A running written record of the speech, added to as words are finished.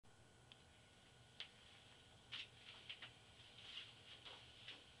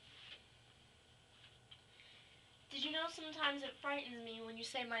sometimes it frightens me when you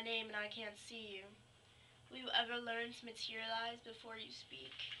say my name and I can't see you. Will you ever learn to materialize before you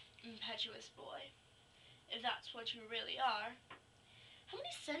speak? Impetuous boy, if that's what you really are. How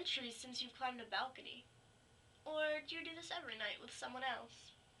many centuries since you've climbed a balcony? Or do you do this every night with someone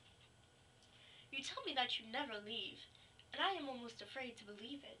else? You tell me that you never leave, and I am almost afraid to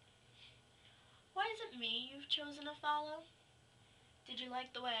believe it. Why is it me you've chosen to follow? Did you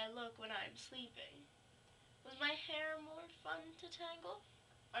like the way I look when I am sleeping? Was my hair more fun to tangle?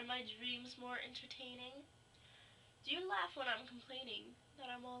 Are my dreams more entertaining? Do you laugh when I'm complaining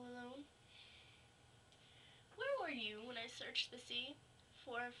that I'm all alone? Where were you when I searched the sea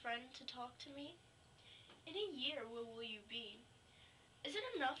for a friend to talk to me? In a year, where will you be? Is it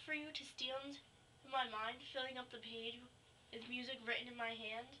enough for you to stand in my mind, filling up the page with music written in my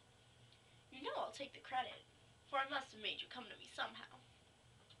hand? You know I'll take the credit, for I must have made you come to me somehow.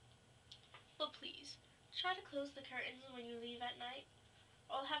 But please, try to close the curtains when you leave at night,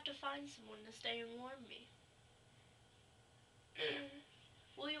 or I'll have to find someone to stay and warm me.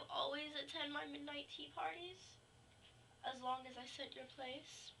 Will you always attend my midnight tea parties, as long as I set your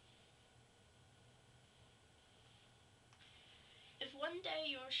place? If one day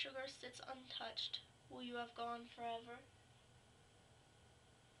your sugar sits untouched, will you have gone forever?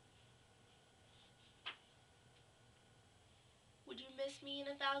 Would you miss me in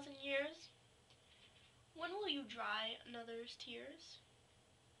 1,000 years? When will you dry another's tears?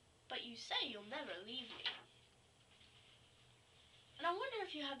 But you say you'll never leave me. And I wonder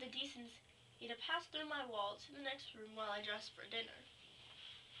if you have the decency to pass through my wall to the next room while I dress for dinner.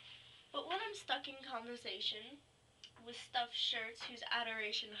 But when I'm stuck in conversation with stuffed shirts whose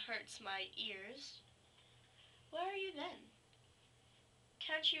adoration hurts my ears, where are you then?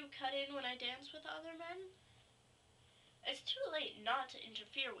 Can't you cut in when I dance with other men? It's too late not to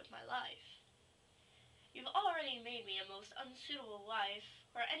interfere with my life. You've already made me a most unsuitable wife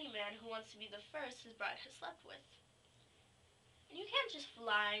for any man who wants to be the first his bride has slept with. And you can't just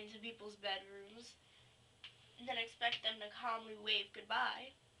fly into people's bedrooms and then expect them to calmly wave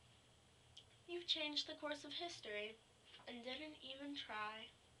goodbye. You've changed the course of history and didn't even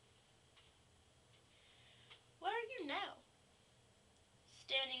try. Where are you now?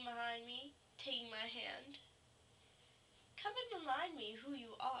 Standing behind me, taking my hand. Come and remind me who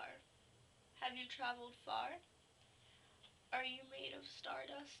you are. Have you traveled far? Are you made of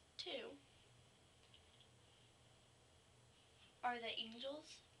stardust too? Are the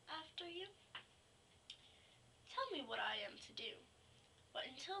angels after you? Tell me what I am to do. But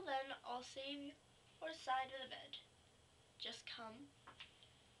until then, I'll save your side of the bed. Just come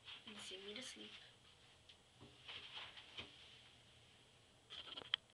and sing me to sleep.